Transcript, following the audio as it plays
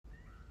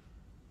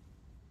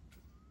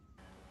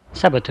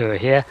Saboteur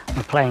here.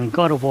 We're playing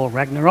God of War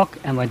Ragnarok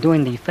and we're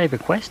doing the Favour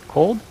quest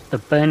called the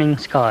Burning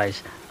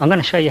Skies. I'm going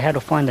to show you how to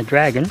find the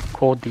dragon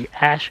called the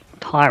Ash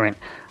Tyrant.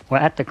 We're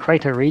at the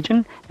crater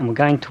region and we're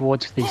going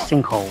towards the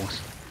sinkholes.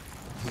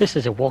 This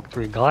is a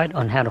walkthrough guide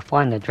on how to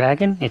find the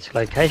dragon, its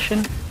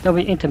location. There'll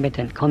be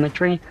intermittent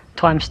commentary,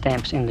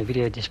 timestamps in the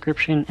video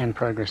description and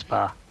progress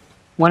bar.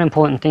 One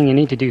important thing you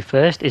need to do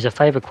first is a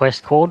Favour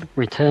quest called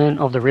Return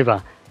of the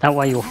River. That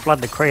way you'll flood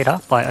the crater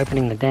by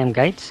opening the dam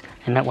gates,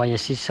 and that way you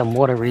see some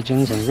water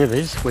regions and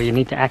rivers where you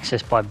need to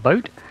access by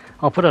boat.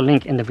 I'll put a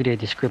link in the video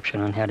description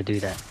on how to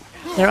do that.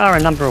 There are a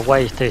number of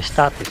ways to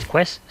start this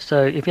quest,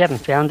 so if you haven't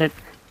found it,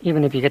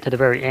 even if you get to the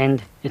very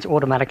end, it's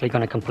automatically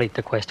going to complete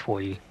the quest for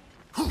you.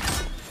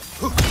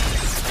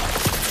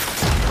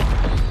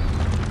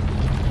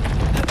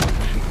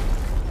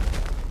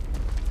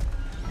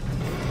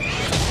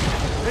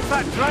 It's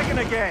that dragon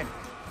again!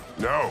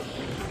 No,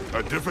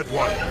 a different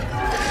one.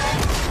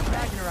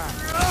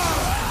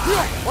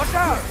 Watch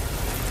out!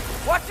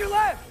 Watch your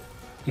left!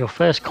 Your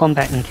first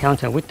combat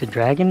encounter with the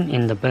dragon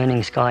in the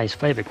Burning Skies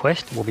Favour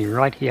quest will be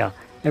right here.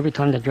 Every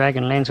time the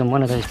dragon lands on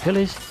one of those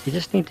pillars, you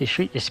just need to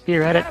shoot your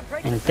spear at it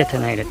and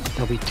detonate it.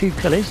 There'll be 2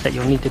 pillars that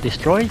you'll need to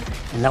destroy,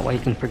 and that way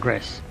you can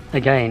progress.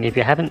 Again, if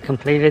you haven't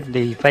completed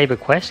the Favour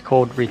quest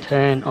called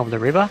Return of the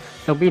River,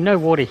 there'll be no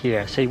water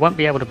here, so you won't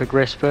be able to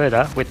progress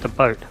further with the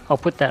boat. I'll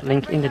put that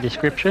link in the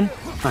description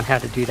on how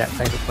to do that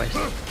Favour quest.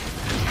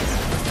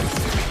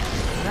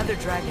 Another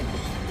dragon.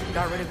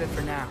 Got rid of it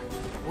for now.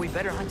 We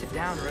better hunt it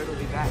down or it'll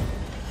be back.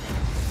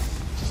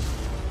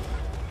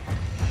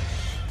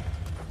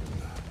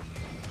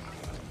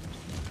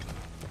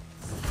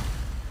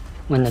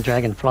 When the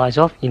dragon flies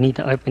off, you need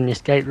to open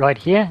this gate right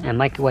here and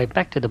make your way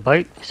back to the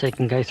boat so you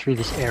can go through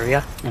this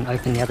area and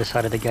open the other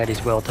side of the gate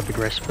as well to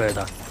progress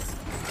further.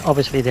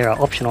 Obviously there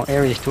are optional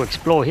areas to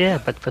explore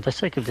here, but for the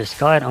sake of this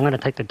guide, I'm going to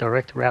take the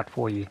direct route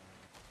for you.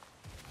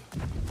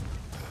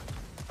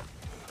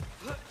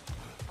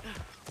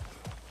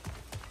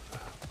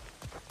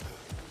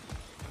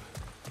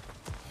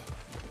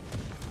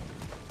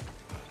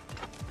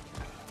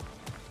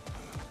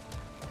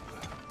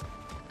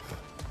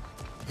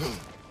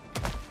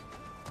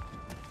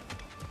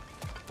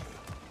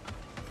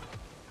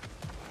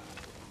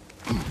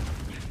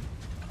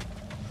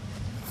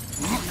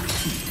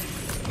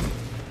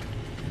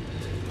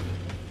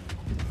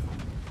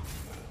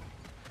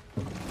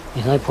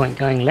 There's no point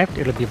going left,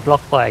 it'll be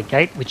blocked by a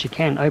gate which you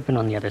can open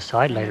on the other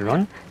side later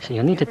on, so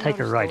you'll need to take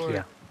a right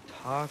here.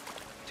 Talk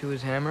to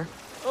his hammer?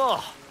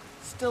 Oh,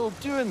 still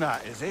doing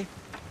that, is he?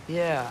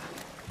 Yeah.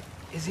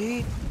 Is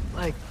he,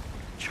 like,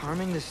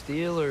 charming the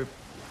steel or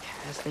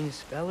casting a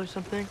spell or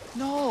something?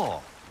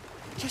 No,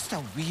 just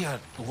a weird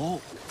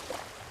bloke.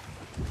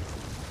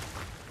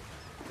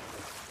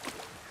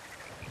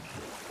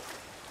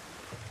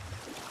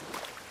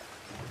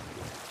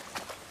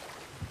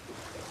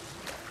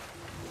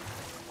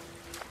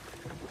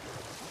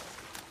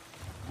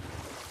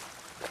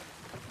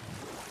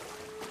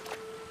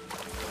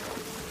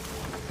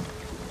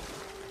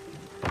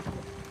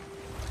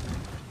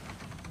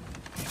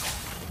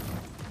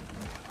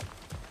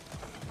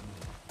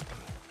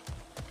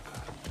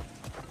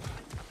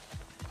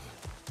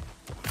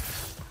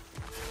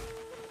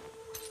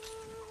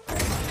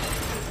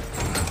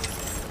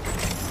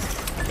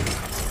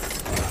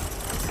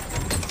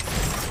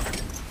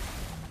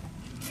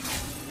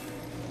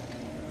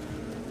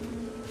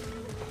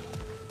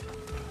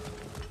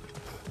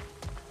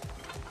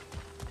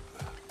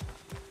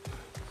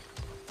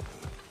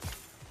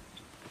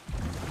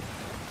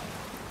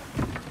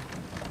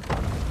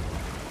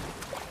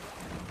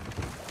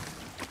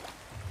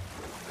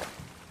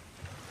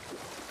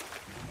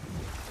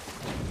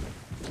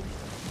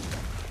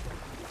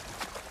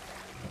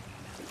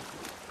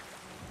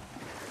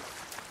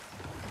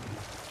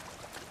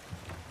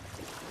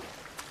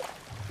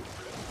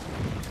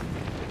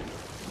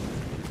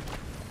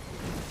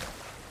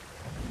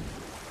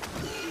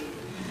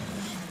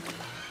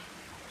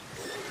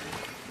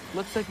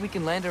 Looks like we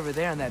can land over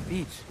there on that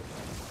beach.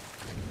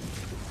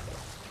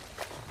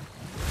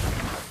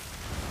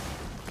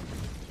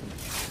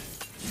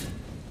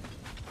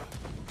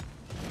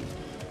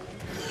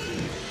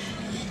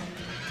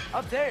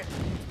 Up there!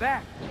 It's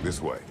back!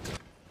 This way.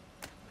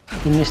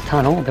 In this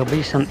tunnel, there'll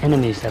be some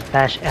enemies that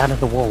bash out of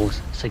the walls,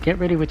 so get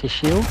ready with your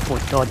shield or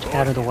dodge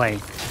out of the way.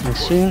 And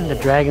soon the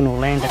dragon will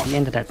land at the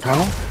end of that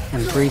tunnel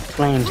and breathe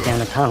flames down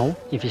the tunnel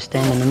if you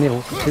stand in the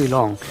middle for too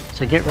long.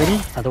 So get ready,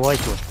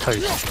 otherwise you're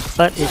toast.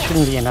 But it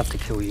shouldn't be enough to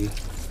kill you.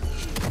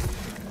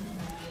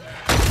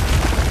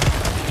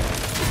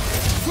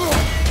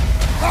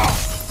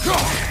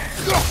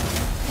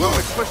 Well,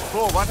 we pushed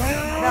forward.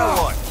 Now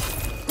what?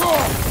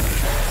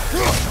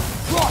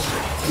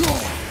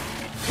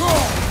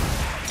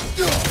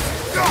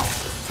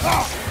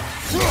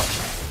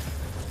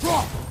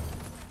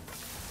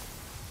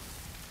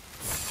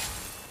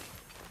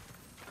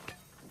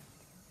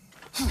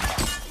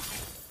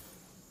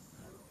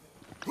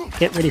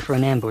 Get ready for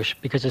an ambush,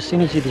 because as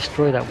soon as you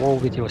destroy that wall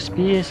with your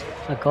spears,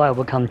 a guy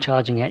will come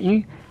charging at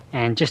you,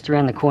 And just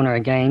around the corner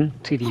again,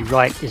 to the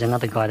right, is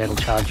another guy that'll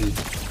charge you.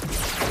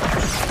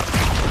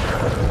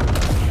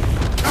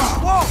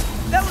 Whoa!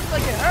 That looks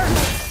like it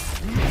hurt!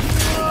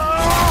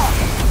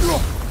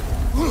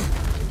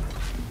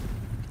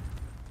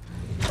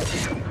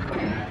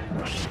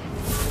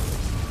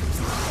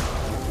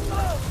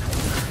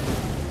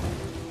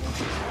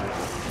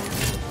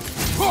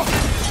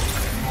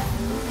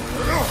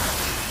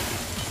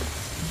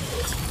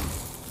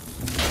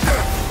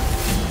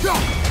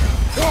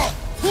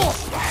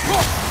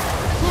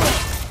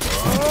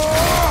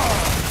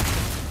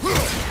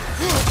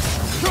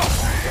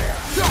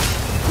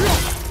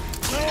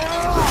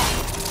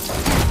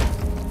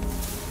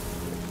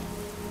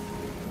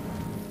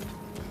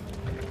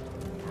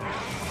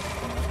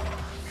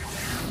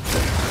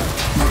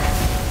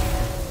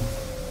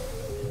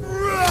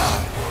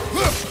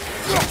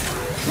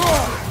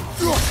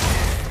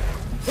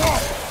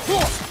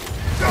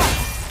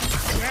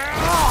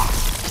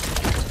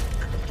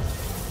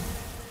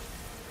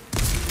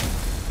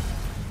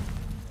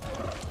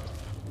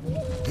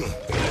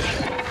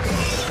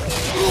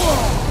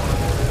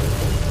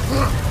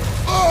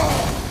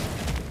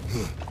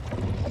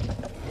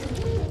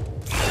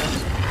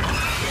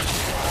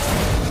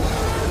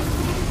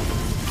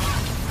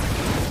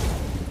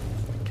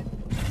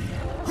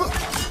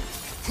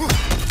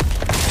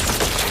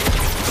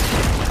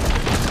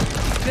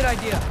 Good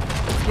idea.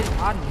 It's getting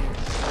hot in here.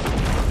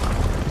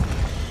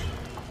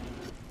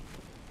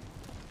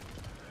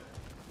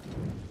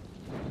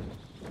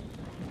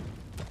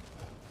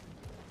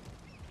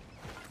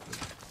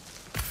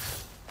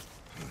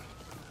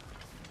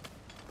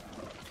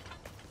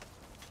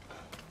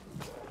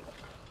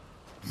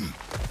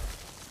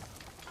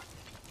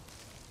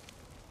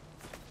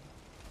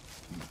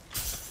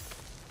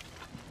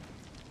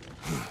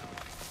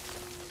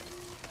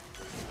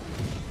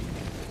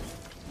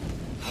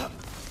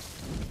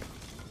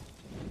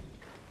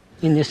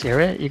 In this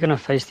area, you're going to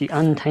face the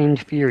Untamed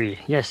Fury.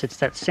 Yes, it's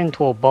that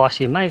centaur boss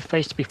you may have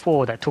faced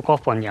before that took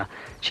off on you.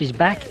 She's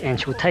back and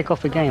she'll take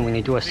off again when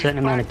you do a certain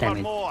amount of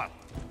damage.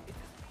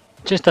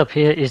 Just up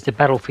here is the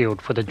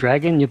battlefield for the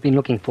dragon you've been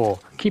looking for.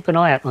 Keep an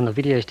eye out on the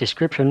video's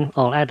description.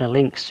 I'll add a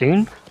link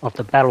soon of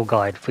the battle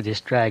guide for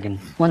this dragon.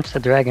 Once the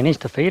dragon is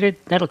defeated,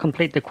 that'll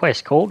complete the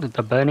quest called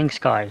the Burning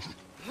Skies.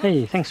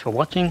 Hey, thanks for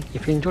watching.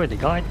 If you enjoyed the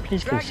guide,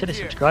 please consider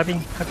subscribing.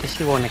 Hope to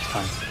see you all next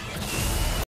time.